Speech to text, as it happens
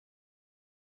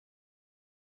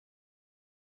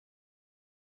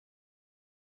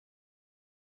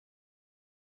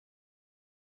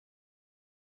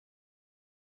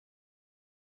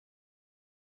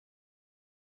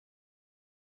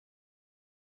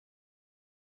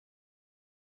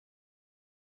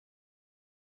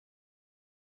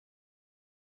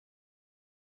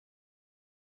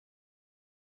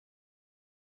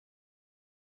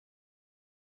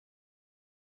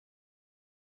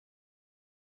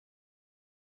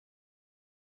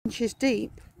inches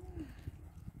deep.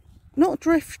 Not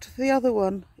Drift, the other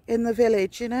one in the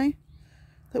village, you know,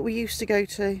 that we used to go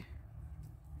to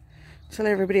till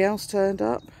everybody else turned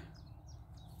up.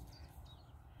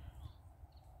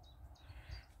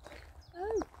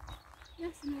 Oh,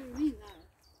 yes, I know what you mean now.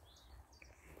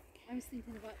 I was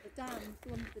thinking about the dam, the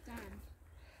one with the dam.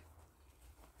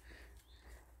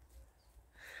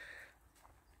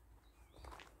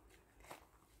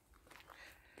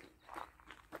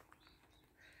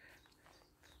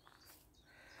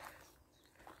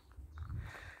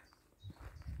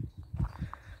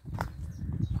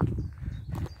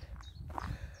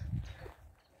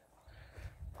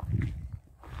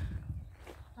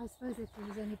 I suppose if there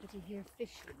was anybody here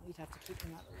fishing, we'd have to keep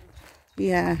them out of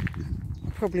the water. Yeah,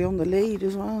 probably on the lead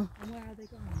as well. And where are they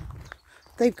gone?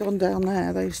 They've gone down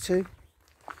there, those two.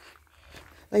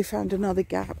 They found another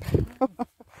gap. Oh.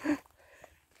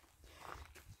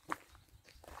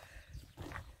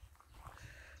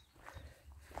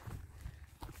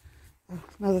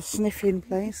 Another sniffing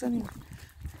place, anyway.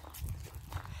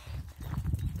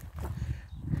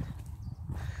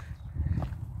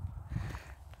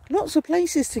 Lots of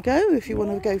places to go if you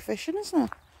want to go fishing, isn't there?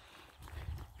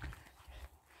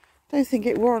 Don't think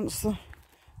it warrants the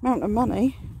amount of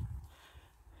money.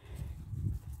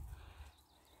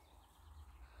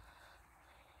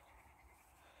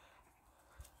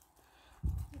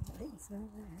 I think so,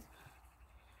 yeah.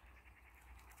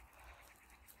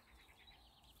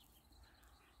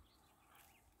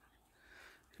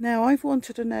 Now, I've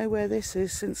wanted to know where this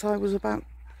is since I was about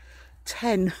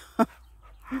 10.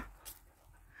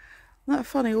 Isn't that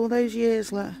funny, all those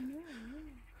years, look.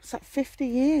 It's like 50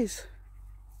 years.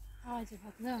 I just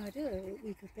had no idea that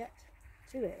we could get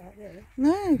to it like this.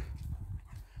 No.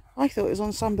 I thought it was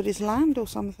on somebody's land or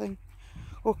something.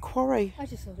 Or quarry. I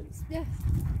just thought it was, yes,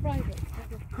 private.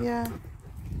 Yeah.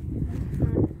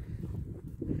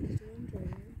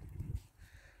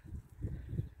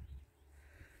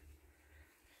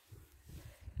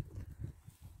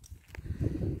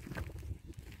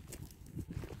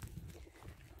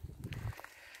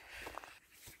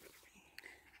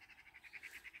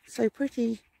 So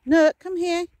pretty. Nook, come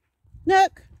here.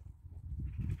 Nook.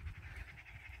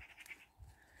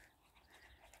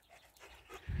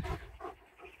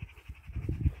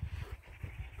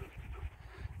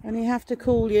 And you have to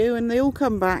call you and they all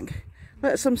come back.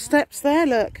 Look, some steps there,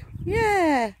 look.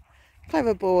 Yeah.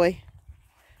 Clever boy.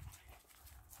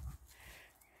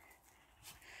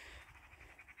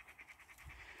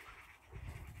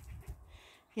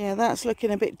 Yeah, that's looking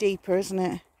a bit deeper, isn't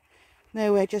it?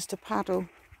 Nowhere just to paddle.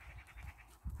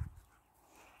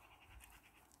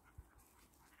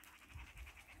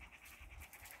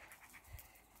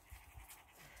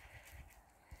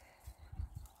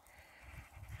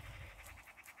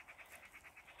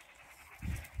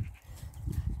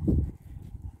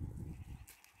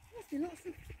 Lots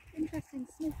of interesting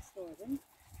sniffs for them.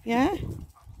 Yeah.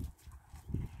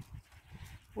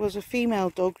 Was a female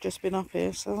dog just been up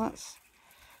here, so that's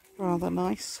rather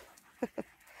nice.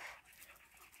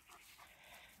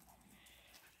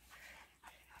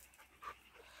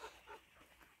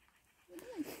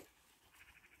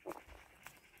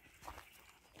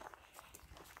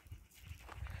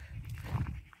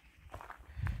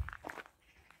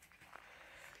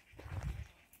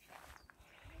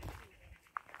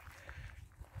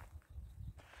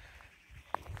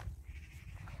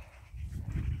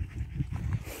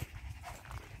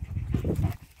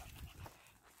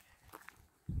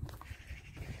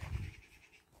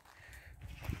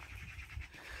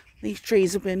 These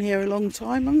trees have been here a long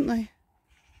time, haven't they?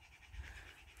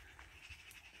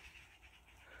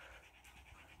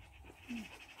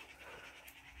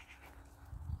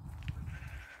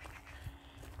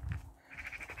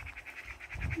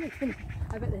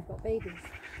 I bet they've got babies.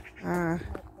 Ah,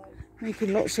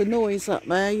 making lots of noise up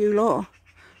there, you lot.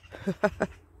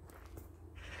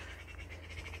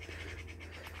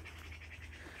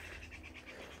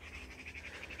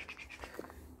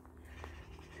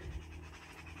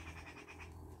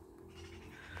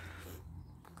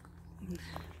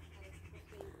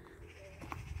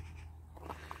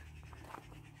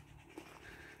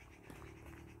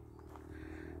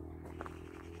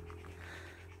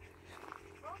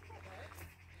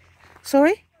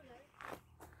 Sorry?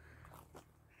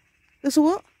 There's a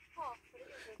what?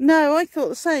 No, I thought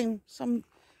the same. Some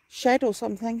shed or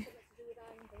something.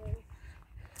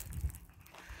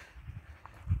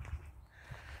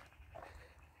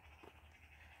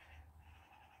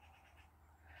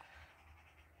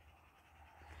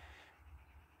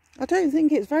 I don't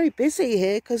think it's very busy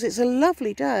here because it's a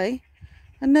lovely day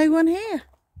and no one here.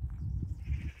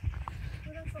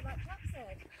 Well, that's what that chap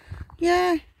said.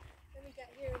 Yeah. Then we get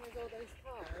here and there's all those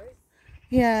cars.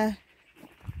 Yeah.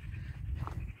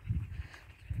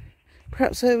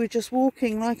 Perhaps they were just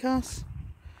walking like us.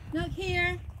 Look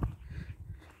here.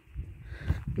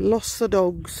 Lost the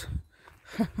dogs.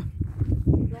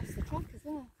 Lost the truck as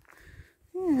well.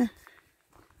 Yeah.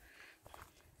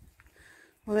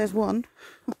 Well, there's one.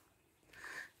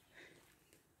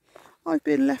 I've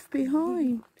been left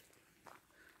behind.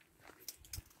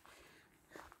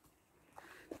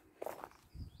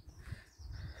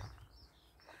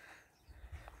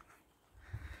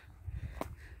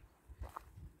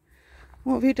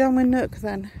 What have you done with Nook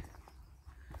then?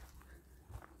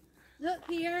 Look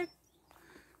here.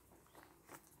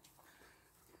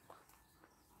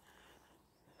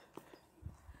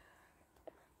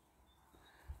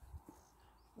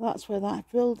 That's where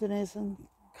that building is, and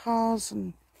cars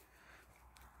and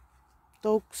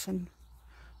dogs and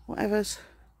whatever's.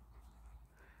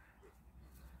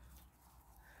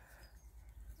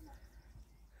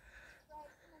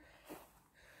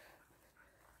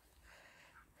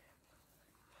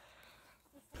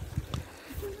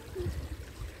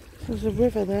 There's a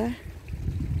river there.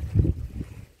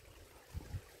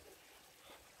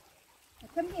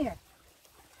 Come here.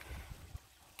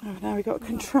 Oh, now we've got a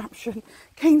contraption.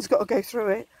 Kane's got to go through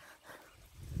it.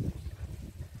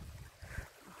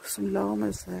 Some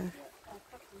llamas there.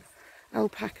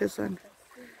 Alpacas then.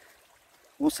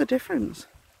 What's the difference?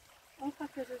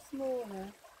 Alpacas are smaller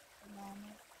than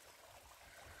llamas.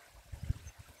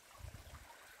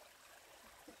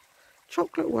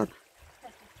 Chocolate one.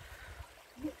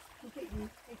 Completely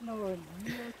ignoring them.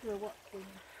 You know if you're watching.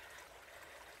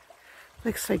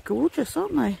 They're so gorgeous,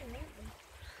 aren't they?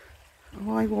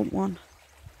 Oh, I want one.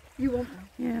 You want one?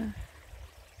 Yeah.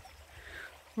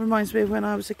 Reminds me of when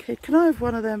I was a kid. Can I have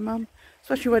one of them, Mum?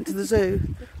 Especially went to the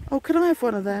zoo. Oh, can I have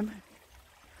one of them?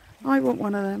 I want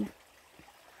one of them.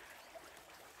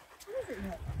 What is it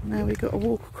now? Now we've got to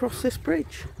walk across this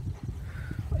bridge.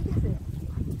 What is it?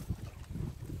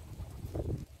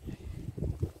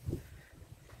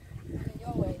 In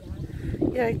your way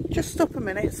now. Yeah, just stop a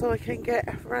minute so I can get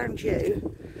around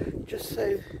you. Just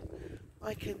so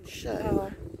I can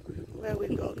show where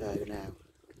we've got to go now.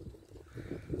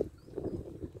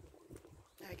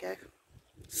 There we go.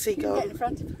 Seagull. Get in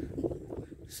front.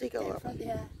 Seagull Get in up. front,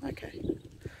 yeah. Okay.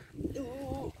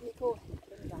 Ooh, go.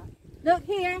 Look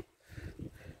here.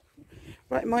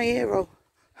 Right in my ear roll.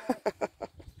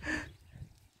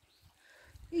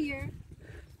 Here.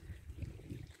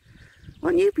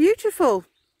 Aren't you beautiful?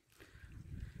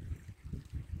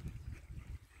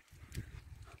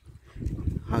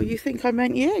 Oh, you think I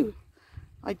meant you?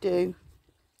 I do.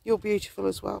 You're beautiful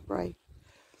as well, Brea.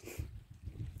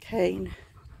 Kane.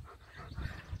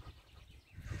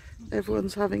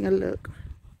 Everyone's having a look.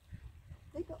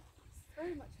 They got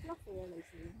very much fluffier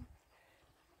lately.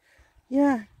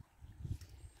 Yeah.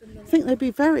 I think they'd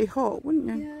be very hot, wouldn't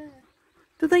you? Yeah.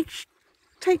 Do they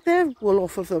take their wool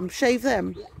off of them, shave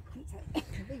them? Yeah.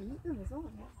 They eat them as well.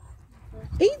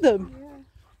 Eat them? Yeah.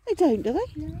 They don't, do they?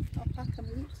 Yeah. Alpaca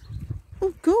meat.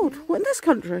 Oh God, what, in this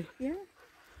country? Yeah.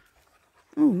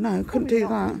 Oh no, couldn't do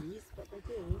that. These, but they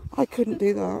do. I couldn't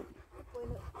do that.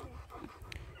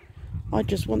 I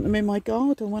just want them in my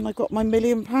garden when I got my £1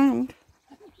 million.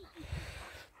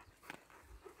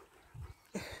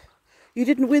 You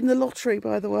didn't win the lottery,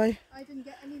 by the way. I didn't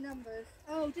get any numbers.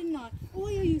 Oh, didn't I? Oh,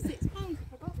 I owe you £6. I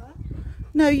forgot that.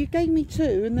 No, you gave me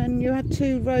 2 and then you had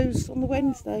 2 rows on the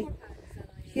Wednesday. £4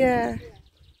 then Yeah. I'd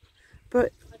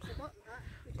But forgotten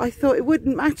that. I thought it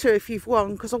wouldn't matter if you've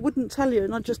won because I wouldn't tell you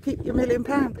and I'd just keep your £1 million.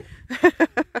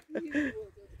 You would.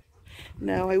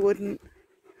 No, I wouldn't.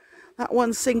 That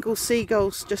one single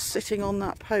seagull's just sitting on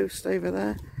that post over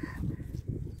there.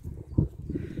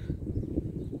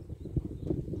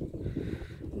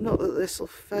 Not that this will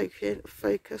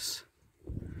focus.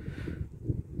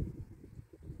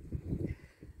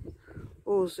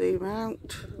 Or zoom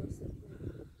out.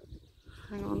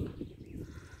 Hang on.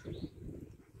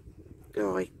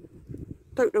 Oh, I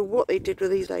don't know what they did with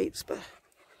these 8s, but...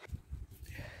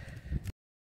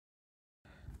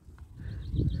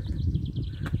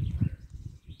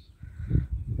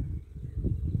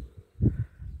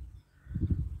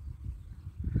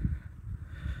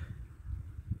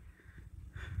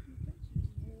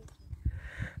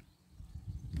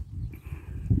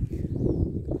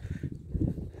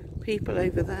 People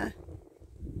over there.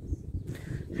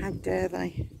 How dare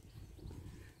they?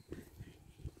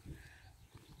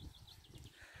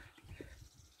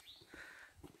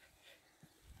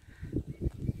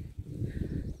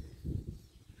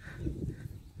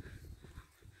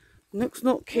 Nook's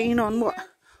not keen on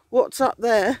what's up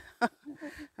there.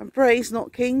 And Brea's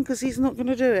not keen because he's not going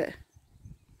to do it.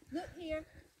 Look here.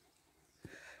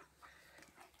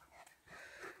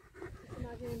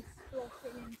 Imagine him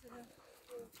splashing into the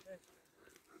water.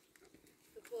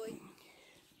 Good boy.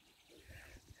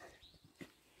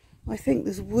 I think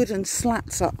there's wooden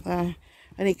slats up there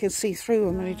and he can see through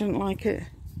them and he didn't like it.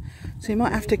 So you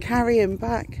might have to carry him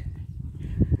back.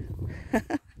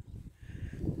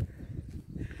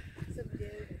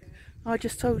 I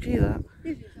just told you that.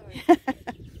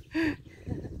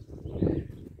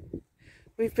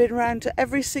 We've been round to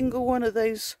every single one of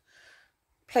those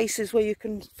places where you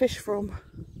can fish from.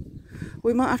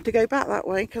 We might have to go back that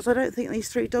way because I don't think these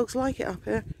 3 dogs like it up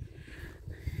here.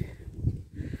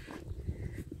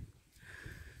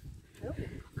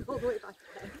 All the way back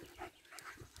there.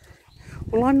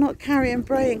 Well, I'm not carrying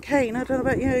Brea and Kane. I don't know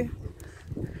about you.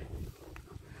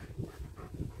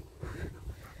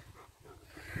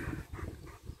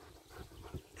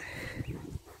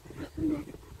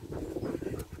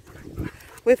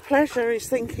 With pleasure, he's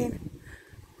thinking.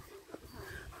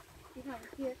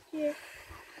 Here.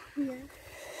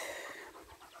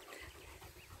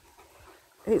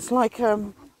 It's like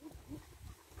you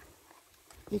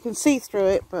can see through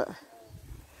it, but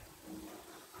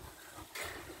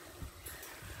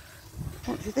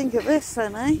what do you think of this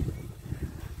then, eh?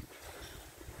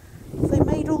 If they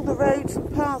made all the roads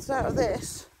and paths out of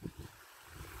this,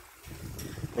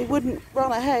 they wouldn't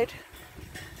run ahead.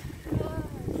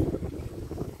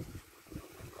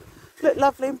 Look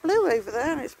lovely and blue over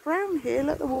there, and it's brown here.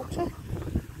 Look at the water.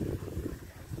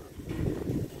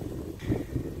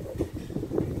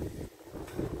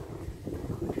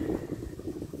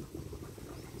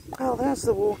 Oh, there's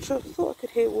the water. I thought I could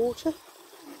hear water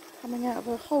coming out of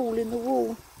a hole in the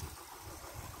wall.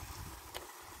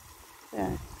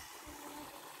 There.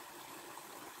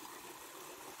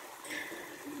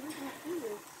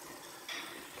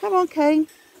 Come on, Kane.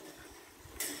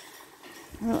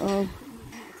 Uh-oh.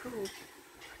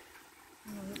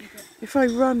 If I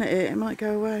run at it, it might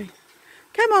go away.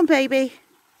 Come on, baby.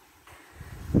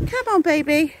 Come on,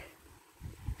 baby.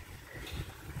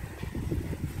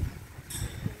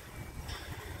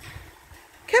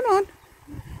 Come on.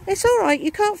 It's all right.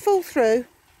 You can't fall through.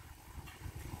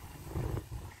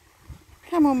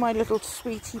 Come on, my little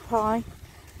sweetie pie.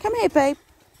 Come here, babe.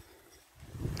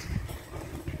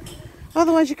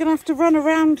 Otherwise, you're going to have to run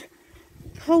around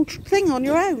the whole thing on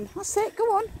your own. That's it. Go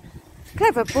on.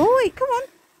 Clever boy. Come on.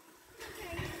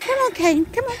 Come on, Kane.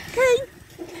 Come on, Kane.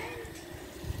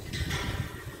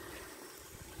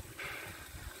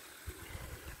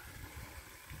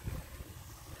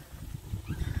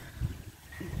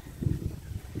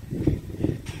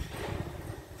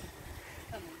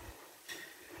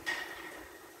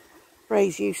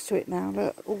 Brea's used to it now.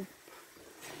 Look, all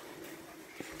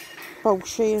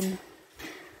bolshy, and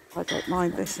I don't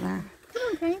mind this now. Come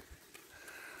on, Kane.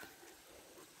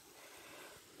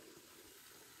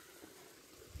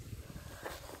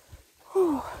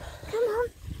 Oh, come on.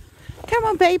 Come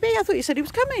on, baby. I thought you said he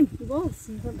was coming. He was,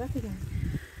 and he went back again.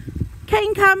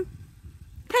 Kane, come.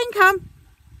 Kane, come.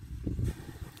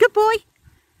 Good boy.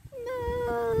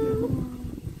 No.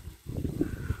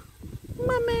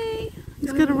 Mummy.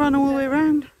 He's going to run all the way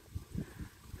around.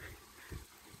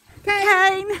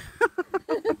 Kane.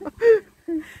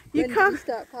 You can't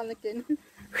start panicking.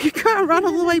 You can't run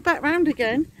all the way back round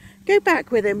again. Go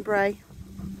back with him, Brea.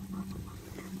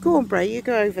 Go on, Brea, you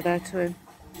go over there to him.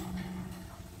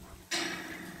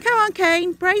 Come on,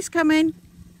 Kane. Brea's coming.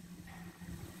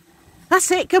 That's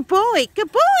it. Good boy.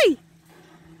 Good boy.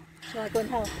 Shall I go and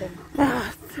help him?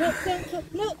 Ah. Look,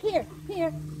 don't, look, here.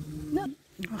 Look.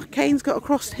 Oh, Kane's got to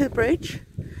cross the bridge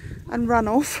and run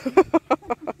off.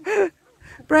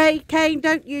 Brea, Kane,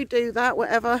 don't you do that,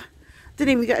 whatever.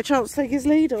 Didn't even get a chance to take his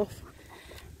lead off.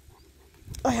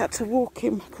 I had to walk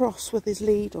him across with his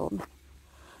lead on.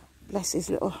 Bless his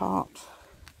little heart.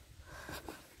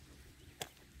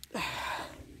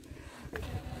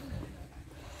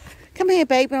 Come here,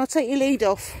 baby, I'll take your lead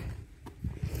off.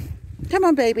 Come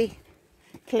on, baby.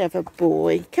 Clever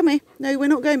boy. Come here. No, we're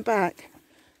not going back.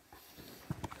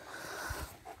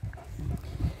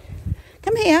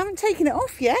 Come here, I haven't taken it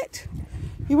off yet.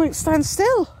 You won't stand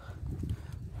still.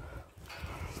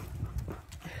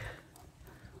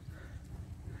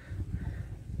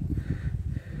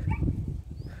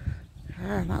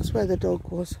 Ah, that's where the dog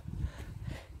was.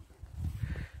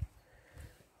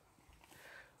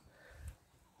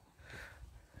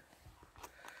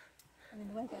 I'm in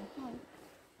the way again.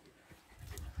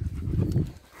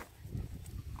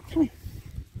 Come here.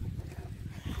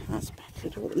 That's better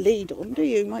to lead on, do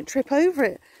you? You might trip over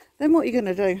it. Then what are you going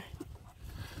to do?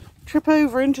 Trip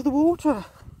over into the water.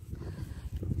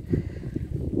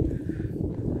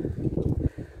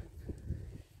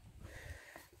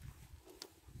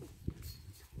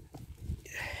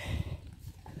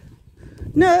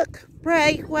 Nook,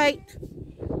 Brea, wait.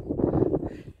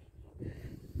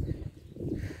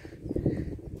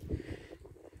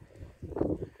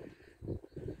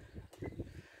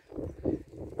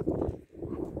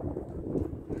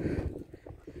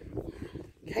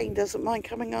 Kane doesn't mind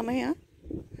coming on here.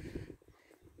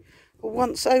 But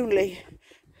once only.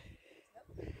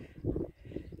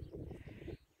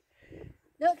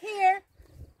 Look here.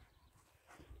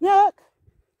 Nook!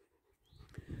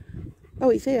 Oh,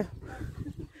 he's here.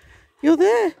 You're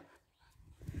there.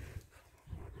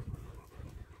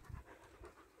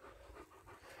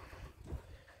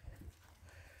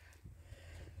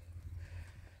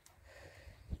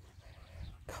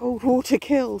 Cold water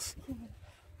kills.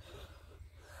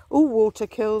 All water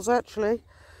kills, actually.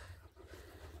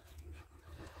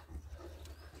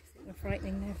 They're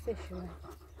frightening their fish away.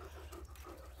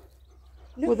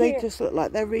 Well, they just look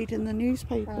like they're reading the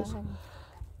newspapers.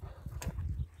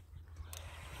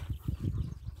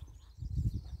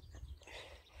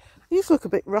 These look a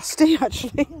bit rusty,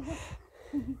 actually.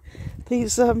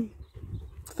 These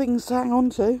things to hang on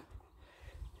to.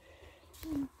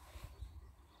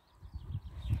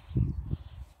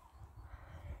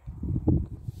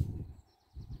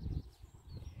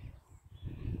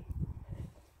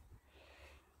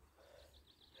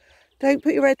 Don't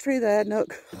put your head through there,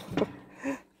 Nook.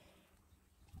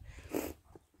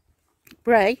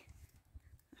 Brea.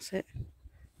 That's it.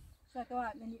 Shall I go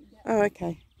out and then you can get Oh,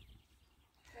 okay.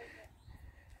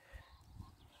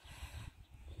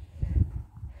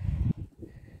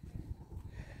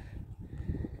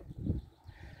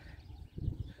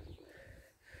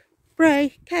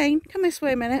 Brea, Kane, come this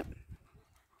way a minute.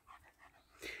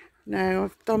 No,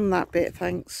 I've done that bit,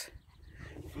 thanks.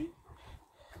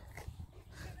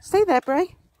 Stay there,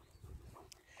 Brea.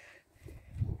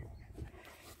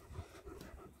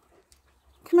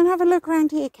 Come and have a look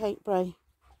around here, Kate, Brea.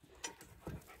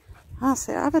 That's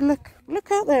it, have a look.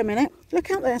 Look out there a minute.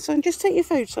 Look out there, son. Just take your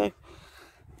photo.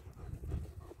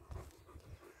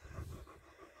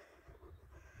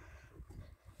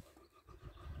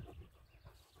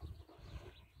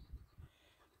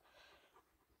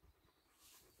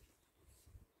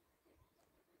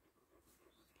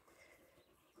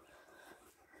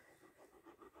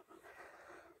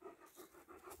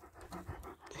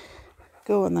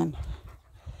 Go on then.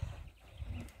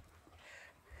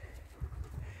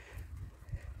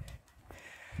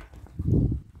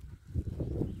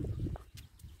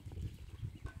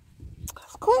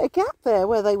 There's quite a gap there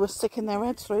where they were sticking their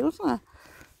heads through, wasn't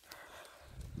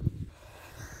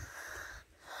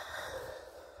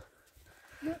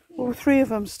there? All three of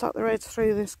them stuck their heads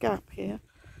through this gap here.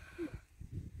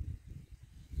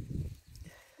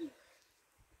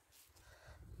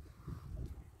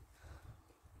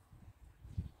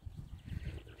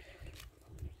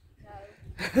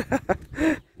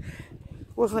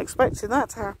 Wasn't expecting that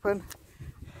to happen.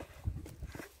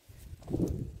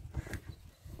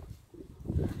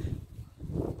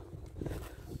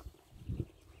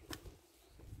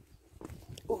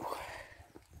 Ooh.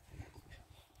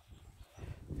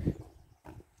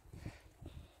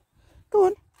 Go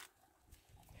on.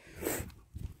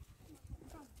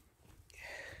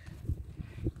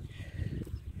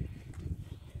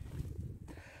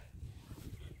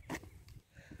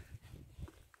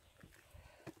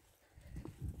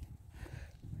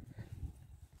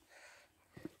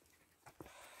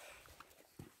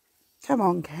 Come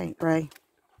on, Kate, Brea.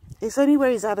 It's only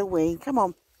where he's had a wee. Come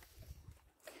on.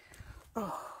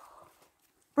 Oh.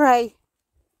 Brea.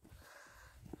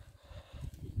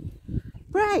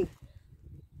 Brea.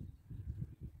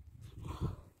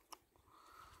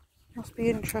 Must be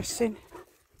interesting.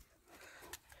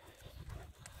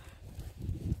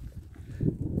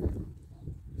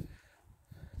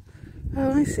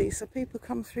 Oh, I see. So people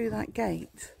come through that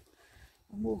gate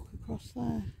and walk across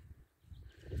there.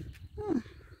 Oh.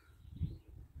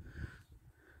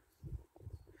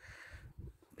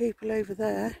 People over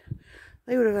there,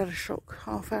 they would have had a shock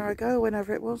half hour ago,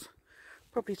 whenever it was.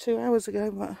 Probably 2 hours ago,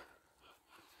 but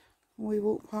we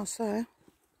walked past there.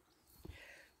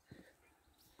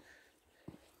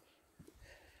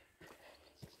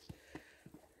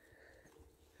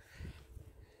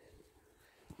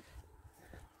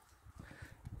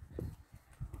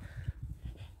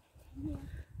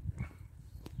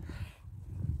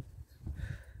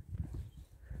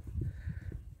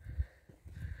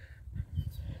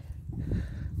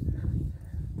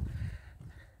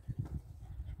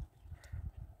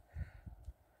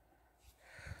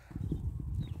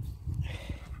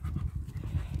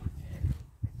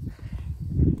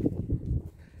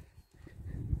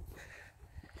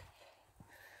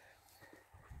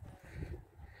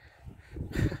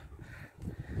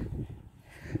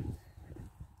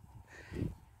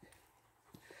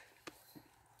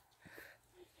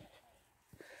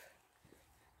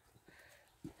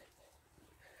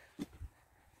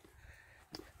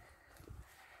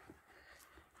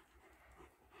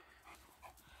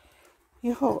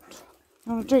 You're hot.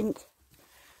 You want a drink?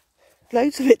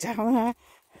 Loads of it down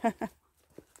there.